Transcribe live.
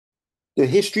The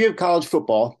History of College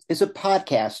Football is a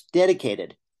podcast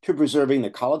dedicated to preserving the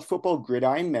college football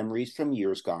gridiron memories from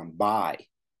years gone by.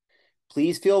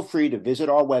 Please feel free to visit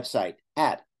our website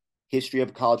at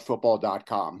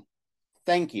historyofcollegefootball.com.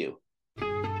 Thank you.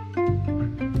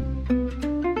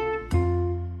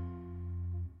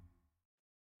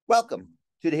 Welcome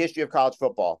to the History of College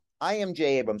Football. I am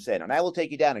Jay Abramson, and I will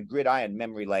take you down a gridiron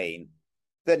memory lane.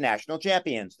 The national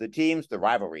champions, the teams, the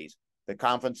rivalries, the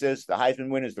conferences, the Heisman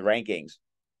winners, the rankings.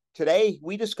 Today,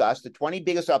 we discuss the 20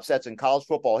 biggest upsets in college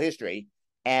football history.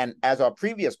 And as our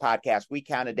previous podcast, we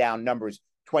counted down numbers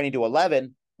 20 to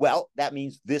 11. Well, that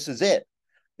means this is it.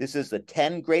 This is the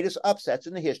 10 greatest upsets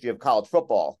in the history of college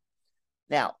football.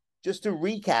 Now, just to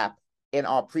recap, in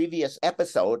our previous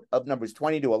episode of numbers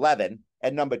 20 to 11,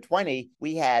 at number 20,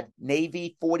 we had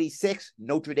Navy 46,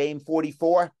 Notre Dame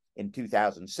 44 in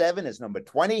 2007 as number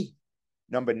 20.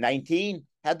 Number 19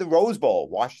 had the Rose Bowl,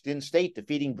 Washington State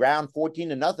defeating Brown 14-0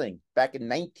 back in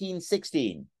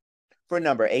 1916. For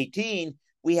number 18,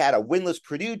 we had a winless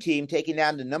Purdue team taking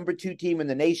down the number 2 team in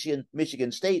the nation,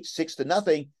 Michigan State, 6-0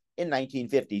 in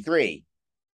 1953.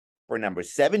 For number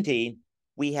 17,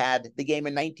 we had the game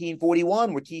in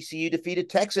 1941 where TCU defeated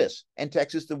Texas, and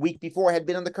Texas the week before had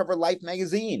been on the cover of Life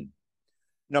magazine.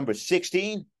 Number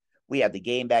 16, we had the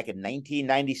game back in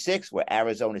 1996 where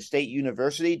Arizona State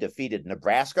University defeated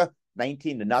Nebraska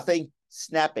 19-0,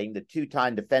 snapping the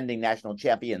two-time defending national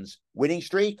champions' winning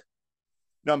streak.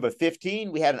 Number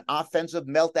 15, we had an offensive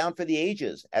meltdown for the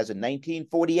ages as in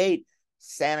 1948,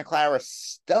 Santa Clara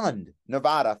stunned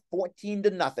Nevada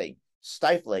 14-0,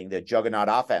 stifling their juggernaut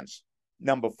offense.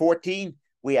 Number 14,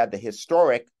 we had the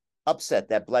historic upset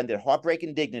that blended heartbreak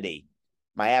and dignity.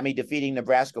 Miami defeating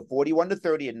Nebraska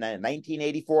 41-30 in the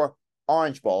 1984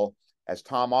 Orange Bowl as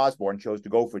Tom Osborne chose to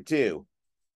go for 2.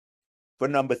 For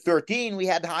number 13, we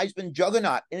had the Heisman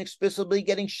juggernaut inexplicably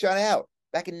getting shut out.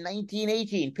 Back in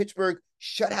 1918, Pittsburgh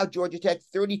shut out Georgia Tech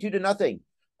 32-0,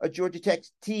 a Georgia Tech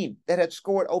team that had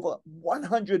scored over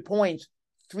 100 points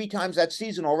 3 times that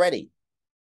season already.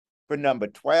 For number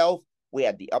 12, we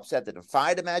had the upset that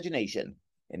defied imagination.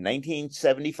 In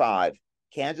 1975,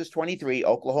 Kansas 23,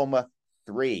 Oklahoma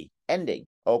 3, ending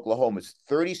Oklahoma's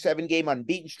 37-game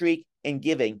unbeaten streak and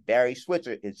giving Barry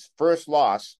Switzer his first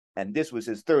loss, and this was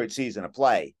his 3rd season of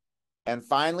play. And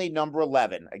finally, number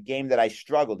 11, a game that I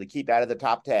struggled to keep out of the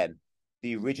top 10.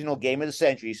 The original game of the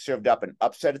century served up an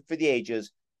upset for the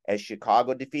ages as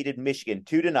Chicago defeated Michigan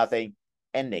 2-0,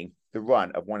 ending the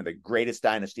run of one of the greatest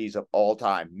dynasties of all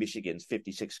time, Michigan's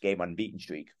 56-game unbeaten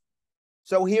streak.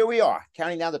 So here we are,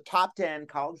 counting down the top 10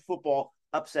 college football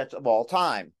upsets of all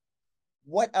time.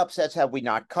 What upsets have we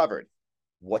not covered?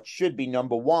 What should be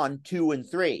number 1, 2, and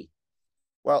 3?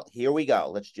 Well, here we go.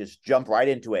 Let's just jump right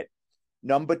into it.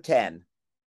 Number 10,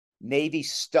 Navy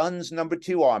stuns number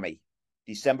 2 Army,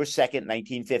 December 2nd,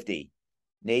 1950.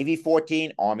 Navy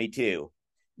 14, Army 2.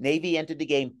 Navy entered the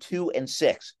game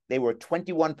 2-6. They were a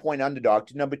 21-point underdog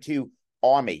to number 2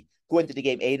 Army, who entered the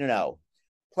game 8-0.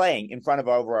 Playing in front of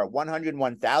over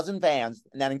 101,000 fans,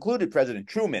 and that included President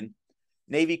Truman,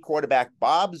 Navy quarterback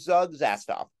Bob Zug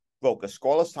Zastoff broke a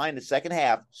scoreless tie in the second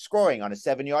half, scoring on a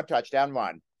 7-yard touchdown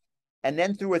run, and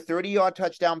then threw a 30-yard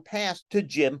touchdown pass to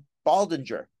Jim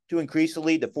Baldinger to increase the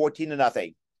lead to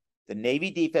 14-0. The Navy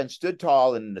defense stood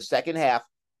tall, and in the second half,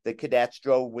 the cadets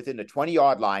drove within the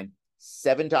 20-yard line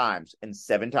 7 times, and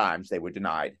 7 times they were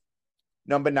denied.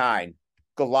 Number 9,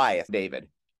 Goliath David.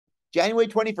 January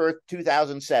 21st,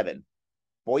 2007.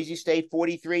 Boise State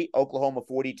 43, Oklahoma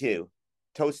 42.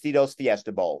 Tostitos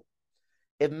Fiesta Bowl.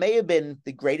 It may have been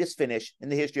the greatest finish in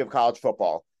the history of college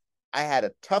football. I had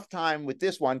a tough time with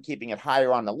this one, keeping it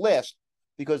higher on the list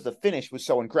because the finish was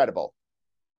so incredible.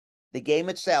 The game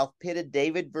itself pitted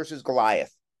David versus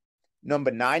Goliath.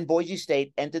 Number 9, Boise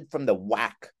State entered from the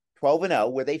WAC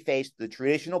 12-0, where they faced the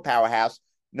traditional powerhouse,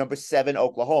 number 7,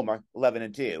 Oklahoma,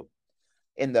 11-2.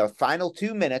 In the final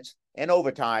 2 minutes and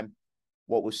overtime,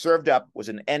 what was served up was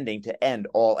an ending to end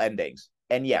all endings.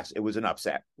 And yes, it was an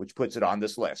upset, which puts it on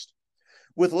this list.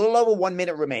 With a little over 1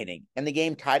 minute remaining and the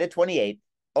game tied at 28,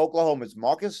 Oklahoma's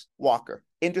Marcus Walker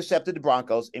intercepted the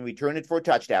Broncos and returned it for a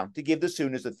touchdown to give the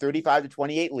Sooners a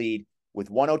 35-28 lead with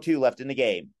 1:02 left in the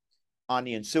game. On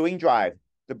the ensuing drive,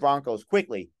 the Broncos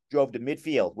quickly drove to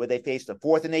midfield where they faced a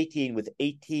 4th and 18 with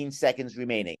 18 seconds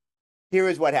remaining. Here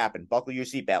is what happened. Buckle your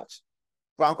seatbelts.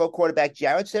 Bronco quarterback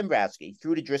Jared Sembrowski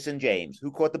threw to Drisson James,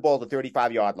 who caught the ball at the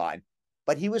 35-yard line,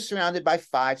 but he was surrounded by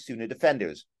 5 Sooner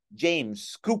defenders. James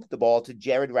scooped the ball to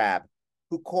Jared Rabb,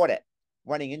 who caught it,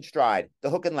 running in stride, the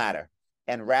hook and ladder,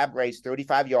 and Rabb raced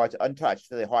 35 yards untouched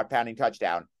for the heart-pounding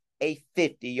touchdown, a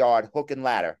 50-yard hook and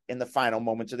ladder in the final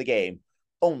moments of the game.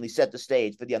 only set the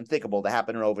stage for the unthinkable to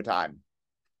happen in overtime.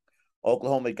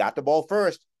 Oklahoma got the ball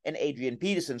first, and Adrian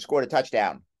Peterson scored a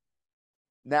touchdown.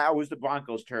 Now it was the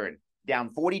Broncos' turn.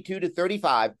 Down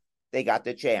 42-35, they got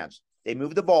their chance. They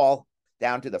moved the ball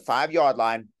down to the 5-yard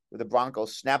line, where the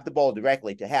Broncos snapped the ball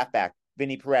directly to halfback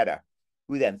Vinny Peretta,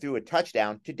 who then threw a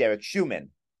touchdown to Derek Schumann.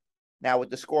 Now,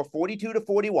 with the score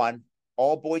 42-41,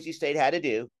 all Boise State had to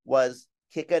do was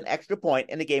kick an extra point,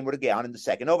 and the game would have gone in the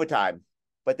second overtime.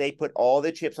 But they put all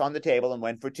their chips on the table and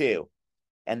went for two.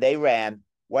 And they ran,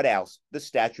 what else? The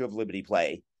Statue of Liberty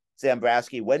play.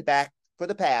 Zambrowski went back for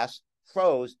the pass,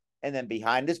 froze, and then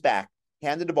behind his back,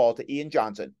 handed the ball to Ian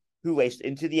Johnson, who raced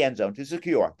into the end zone to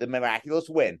secure the miraculous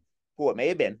win for what may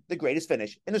have been the greatest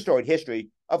finish in the storied history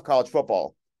of college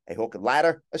football. A hook and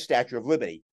ladder, a Statue of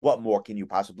Liberty. What more can you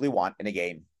possibly want in a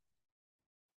game?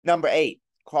 Number 8,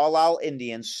 Carlisle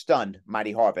Indians stunned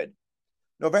mighty Harvard.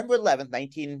 November 11th,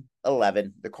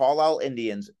 1911, the Carlisle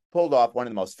Indians pulled off one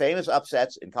of the most famous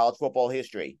upsets in college football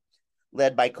history.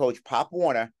 Led by Coach Pop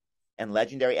Warner and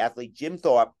legendary athlete Jim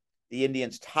Thorpe, the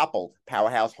Indians toppled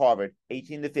powerhouse Harvard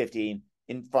 18-15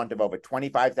 in front of over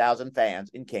 25,000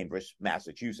 fans in Cambridge,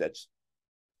 Massachusetts.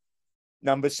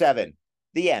 Number 7,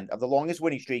 the end of the longest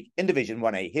winning streak in Division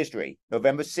 1A history.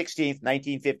 November 16th,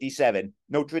 1957,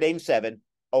 Notre Dame 7,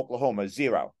 Oklahoma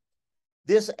 0.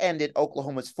 This ended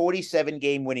Oklahoma's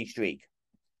 47-game winning streak.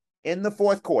 In the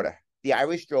fourth quarter, the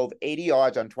Irish drove 80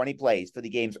 yards on 20 plays for the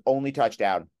game's only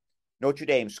touchdown. Notre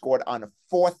Dame scored on a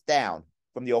 4th down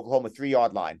from the Oklahoma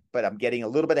 3-yard line, but I'm getting a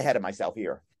little bit ahead of myself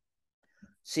here.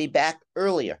 See, back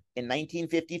earlier in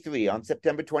 1953, on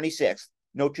September 26th,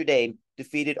 Notre Dame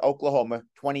defeated Oklahoma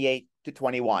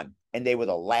 28-21, and they were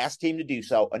the last team to do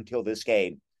so until this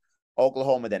game.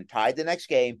 Oklahoma then tied the next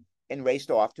game and raced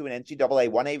off to an NCAA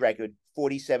 1A record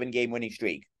 47-game winning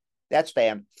streak. That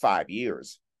spanned 5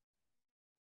 years.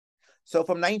 So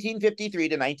from 1953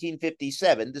 to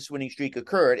 1957, this winning streak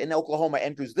occurred, and Oklahoma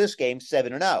enters this game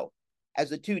 7-0 as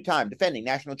the two-time defending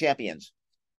national champions.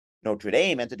 Notre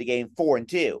Dame entered the game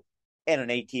 4-2 and an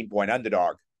 18-point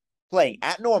underdog. Playing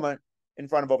at Norman in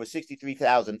front of over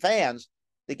 63,000 fans,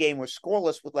 the game was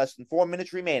scoreless with less than 4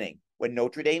 minutes remaining when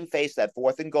Notre Dame faced that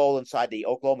 4th and goal inside the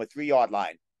Oklahoma 3-yard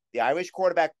line. The Irish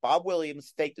quarterback Bob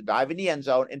Williams faked a dive in the end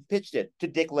zone and pitched it to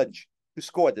Dick Lynch, who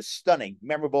scored the stunning,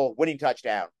 memorable winning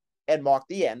touchdown and marked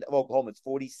the end of Oklahoma's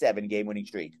 47-game winning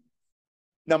streak.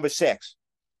 Number 6,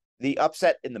 the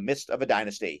upset in the midst of a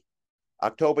dynasty.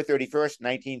 October 31st,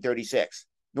 1936,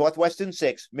 Northwestern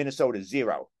 6, Minnesota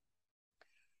 0.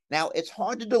 Now, it's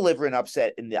hard to deliver an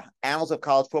upset in the annals of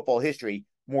college football history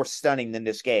more stunning than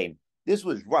this game. This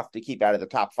was rough to keep out of the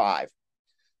top 5.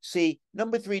 See,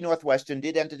 number 3 Northwestern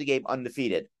did enter the game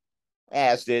undefeated,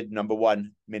 as did number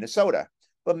 1 Minnesota.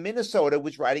 But Minnesota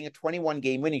was riding a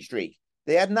 21-game winning streak.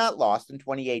 They had not lost in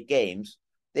 28 games.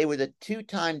 They were the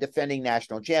two-time defending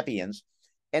national champions,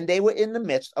 and they were in the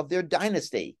midst of their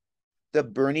dynasty, the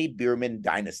Bernie Bierman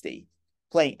dynasty.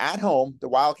 Playing at home, the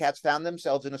Wildcats found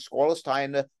themselves in a scoreless tie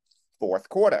in the fourth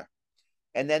quarter.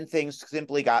 And then things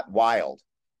simply got wild.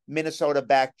 Minnesota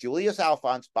back Julius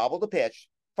Alphonse bobbled the pitch,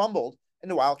 fumbled, and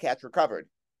the Wildcats recovered.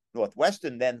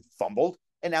 Northwestern then fumbled,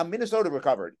 and now Minnesota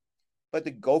recovered. But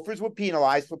the Gophers were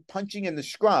penalized for punching in the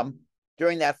scrum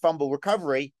during that fumble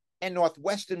recovery, and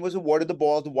Northwestern was awarded the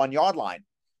ball at the 1-yard line.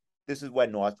 This is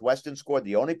when Northwestern scored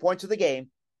the only points of the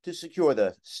game to secure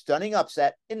the stunning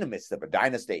upset in the midst of a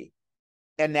dynasty.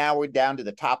 And now we're down to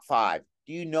the top 5.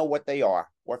 Do you know what they are?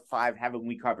 What 5 haven't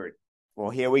we covered? Well,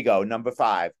 here we go. Number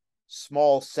 5,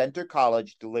 small Centre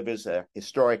College delivers a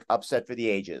historic upset for the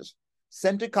ages.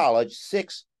 Centre College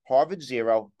 6, Harvard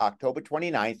 0, October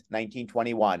 29th,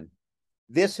 1921.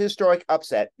 This historic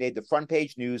upset made the front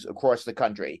page news across the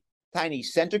country. Tiny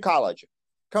Centre College,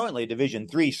 currently a Division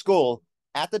III school,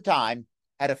 at the time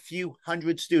had a few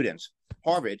hundred students.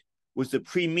 Harvard was the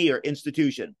premier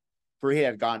institution, for it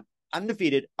had gone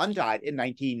undefeated, untied in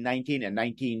 1919 and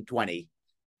 1920.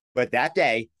 But that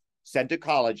day, Centre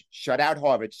College shut out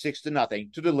Harvard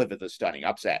 6-0 to deliver the stunning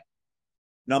upset.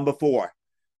 Number 4,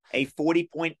 a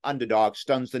 40-point underdog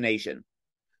stuns the nation.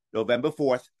 November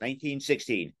 4th,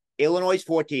 1916, Illinois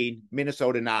 14,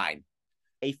 Minnesota 9.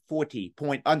 A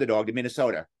 40-point underdog to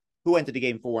Minnesota, who entered the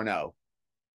game 4-0.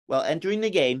 Well, entering the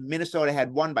game, Minnesota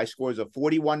had won by scores of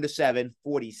 41-7,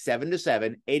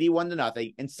 47-7,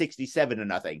 81-0, and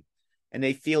 67-0, and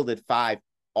they fielded 5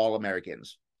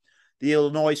 All-Americans. The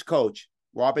Illinois coach,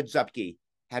 Robert Zupke,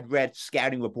 had read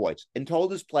scouting reports and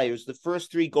told his players the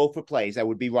first 3 Gopher plays that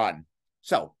would be run.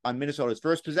 So, on Minnesota's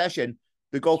first possession,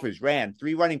 the Gophers ran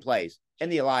 3 running plays,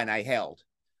 and the Illini held.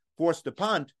 Forced to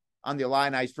punt on the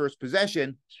Illini's first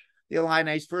possession, the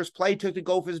Illini's first play took the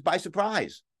Gophers by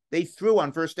surprise. They threw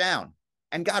on first down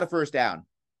and got a first down.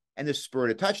 And this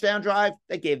spurred a touchdown drive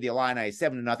that gave the Illini a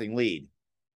 7-0 lead.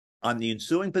 On the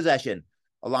ensuing possession,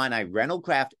 Illini Reynold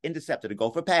Kraft intercepted a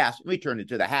Gopher pass and returned it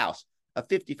to the house, a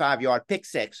 55-yard pick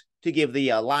six to give the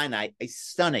Illini a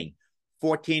stunning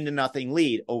 14-0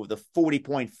 lead over the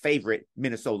 40-point favorite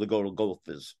Minnesota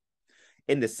Gophers.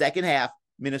 In the second half,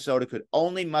 Minnesota could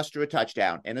only muster a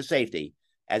touchdown and a safety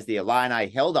as the Illini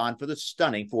held on for the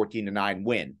stunning 14-9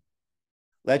 win.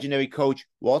 Legendary coach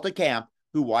Walter Camp,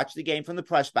 who watched the game from the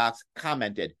press box,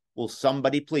 commented, "Will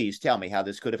somebody please tell me how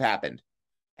this could have happened?"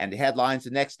 And the headlines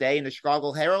the next day in the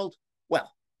Chicago Herald,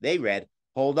 well, they read,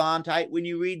 "Hold on tight when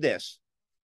you read this."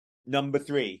 Number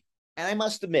 3. And I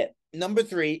must admit, number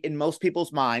 3 in most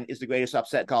people's mind is the greatest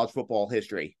upset in college football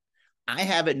history. I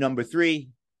have it number 3.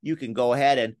 You can go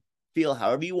ahead and feel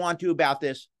however you want to about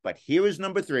this, but here is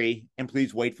number 3, and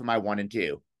please wait for my 1 and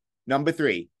 2. Number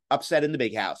 3, upset in the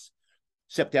Big House.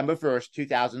 September 1st,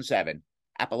 2007.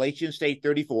 Appalachian State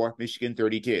 34, Michigan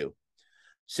 32.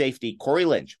 Safety Corey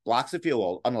Lynch blocks a field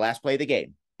goal on the last play of the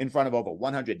game in front of over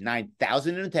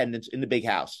 109,000 in attendance in the Big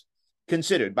House,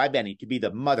 considered by many to be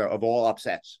the mother of all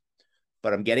upsets.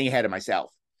 But I'm getting ahead of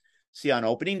myself. See, on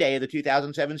opening day of the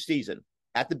 2007 season,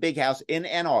 at the Big House in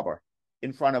Ann Arbor,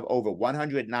 in front of over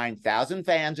 109,000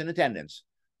 fans in attendance,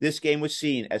 this game was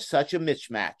seen as such a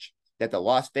mismatch that the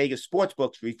Las Vegas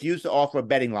sportsbooks refused to offer a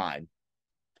betting line.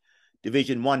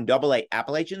 Division I AA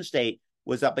Appalachian State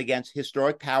was up against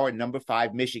historic power number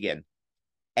 5 Michigan.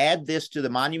 Add this to the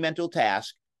monumental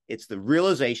task, it's the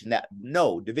realization that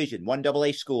no Division I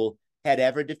AA school had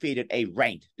ever defeated a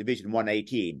ranked Division I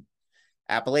team.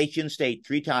 Appalachian State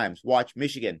 3 times watched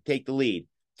Michigan take the lead.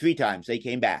 3 times they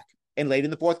came back. And late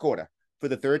in the fourth quarter, for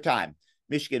the 3rd time,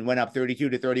 Michigan went up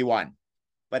 32-31.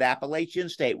 But Appalachian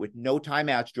State, with no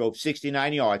timeouts, drove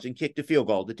 69 yards and kicked a field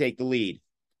goal to take the lead.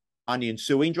 On the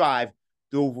ensuing drive,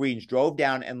 the Wolverines drove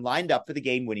down and lined up for the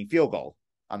game-winning field goal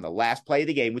on the last play of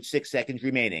the game with 6 seconds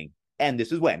remaining. And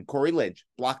this is when Corey Lynch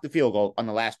blocked the field goal on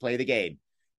the last play of the game.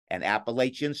 And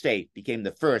Appalachian State became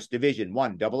the first Division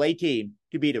I AA team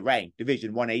to beat a ranked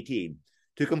Division IA team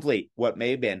to complete what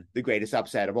may have been the greatest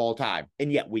upset of all time.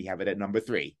 And yet we have it at number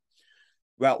 3.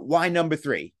 Well, why number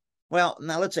 3? Well,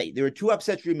 now let's say there are 2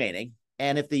 upsets remaining.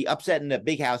 And if the upset in the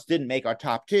Big House didn't make our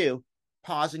top 2,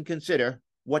 pause and consider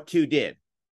what 2 did.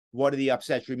 What are the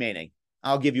upsets remaining?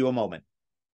 I'll give you a moment.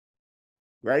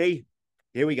 Ready?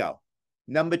 Here we go.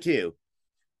 Number 2.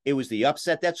 It was the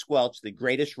upset that squelched the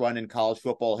greatest run in college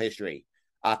football history.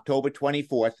 October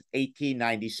 24th,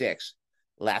 1896.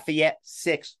 Lafayette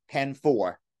 6, Penn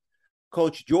 4.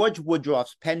 Coach George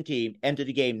Woodruff's Penn team entered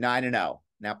the game 9-0.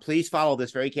 Now, please follow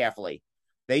this very carefully.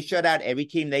 They shut out every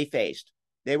team they faced.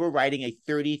 They were riding a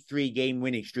 33-game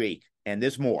winning streak, and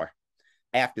there's more.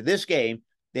 After this game,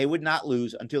 they would not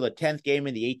lose until the 10th game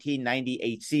in the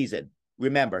 1898 season.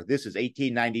 Remember, this is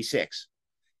 1896.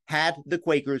 Had the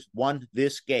Quakers won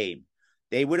this game,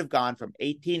 they would have gone from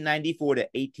 1894 to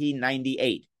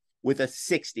 1898 with a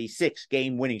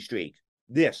 66-game winning streak.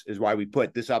 This is why we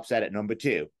put this upset at number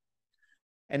 2.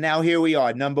 And now here we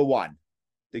are, number 1,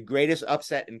 the greatest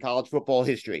upset in college football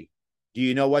history. Do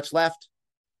you know what's left?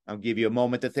 I'll give you a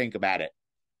moment to think about it.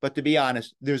 But to be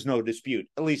honest, there's no dispute,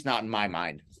 at least not in my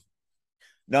mind.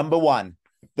 Number 1,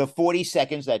 the 40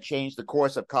 seconds that changed the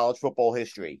course of college football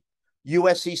history.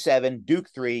 USC 7, Duke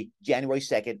 3, January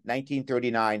 2nd,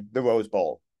 1939, the Rose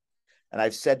Bowl. And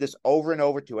I've said this over and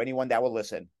over to anyone that will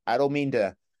listen. I don't mean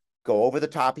to go over the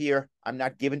top here. I'm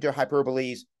not given to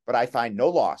hyperboles, but I find no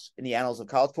loss in the annals of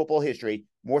college football history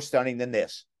more stunning than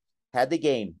this. Had the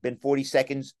game been 40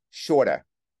 seconds shorter,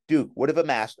 Duke would have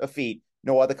amassed a feat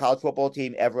no other college football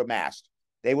team ever amassed.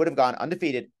 They would have gone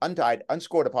undefeated, untied,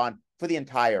 unscored upon for the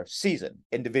entire season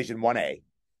in Division IA.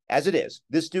 As it is,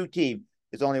 this Duke team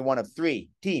is only one of 3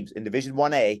 teams in Division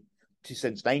IA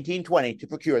since 1920 to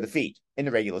procure the feat in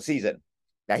the regular season.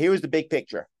 Now, here is the big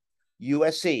picture.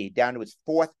 USC, down to its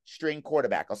 4th string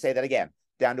quarterback, I'll say that again,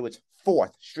 down to its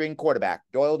 4th string quarterback,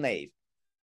 Doyle Nave,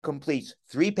 completes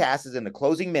 3 passes in the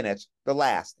closing minutes, the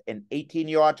last an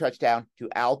 18-yard touchdown to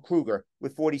Al Kruger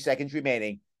with 40 seconds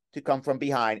remaining to come from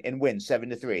behind and win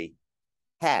 7-3.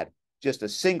 Had just a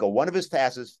single one of his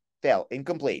passes fell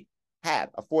incomplete, had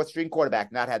a 4th string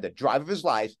quarterback not had the drive of his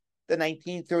life, the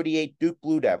 1938 Duke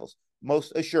Blue Devils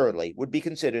most assuredly would be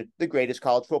considered the greatest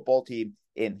college football team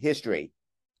in history.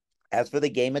 As for the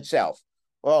game itself,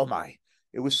 oh my,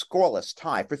 it was scoreless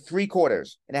tie for 3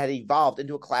 quarters and had evolved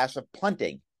into a clash of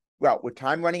punting. Well, with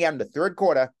time running out in the 3rd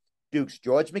quarter, Duke's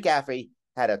George McCaffrey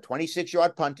had a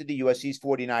 26-yard punt to the USC's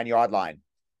 49-yard line.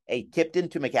 A tipped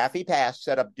into McCaffrey pass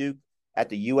set up Duke at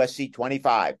the USC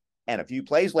 25. And a few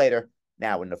plays later,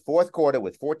 now in the fourth quarter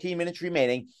with 14 minutes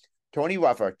remaining, Tony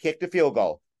Ruffer kicked a field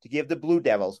goal to give the Blue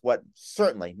Devils what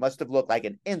certainly must have looked like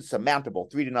an insurmountable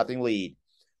 3-0 lead.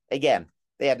 Again,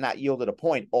 they had not yielded a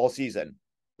point all season.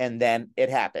 And then it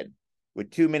happened. With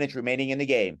 2 minutes remaining in the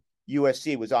game,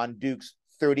 USC was on Duke's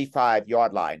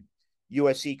 35-yard line.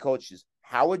 USC coaches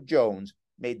Howard Jones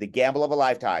made the gamble of a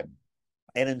lifetime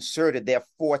and inserted their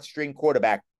fourth-string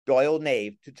quarterback, Doyle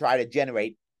Nave, to try to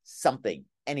generate something,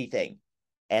 anything.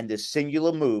 And this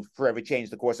singular move forever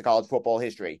changed the course of college football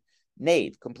history.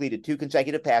 Nave completed 2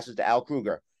 consecutive passes to Al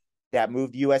Kruger that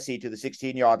moved USC to the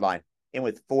 16-yard line. And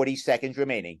with 40 seconds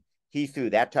remaining, he threw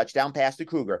that touchdown pass to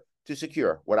Kruger to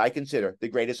secure what I consider the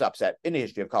greatest upset in the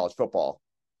history of college football.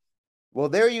 Well,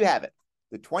 there you have it,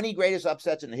 the 20 greatest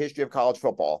upsets in the history of college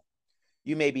football.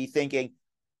 You may be thinking,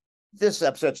 this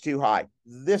upset's too high.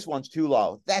 This one's too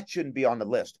low. That shouldn't be on the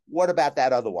list. What about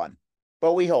that other one?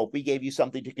 But we hope we gave you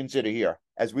something to consider here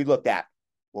as we looked at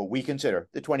what we consider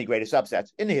the 20 greatest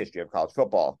upsets in the history of college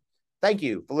football. Thank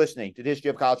you for listening to the History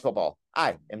of College Football.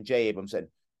 I am Jay Abramson.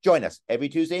 Join us every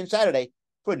Tuesday and Saturday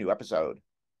for a new episode.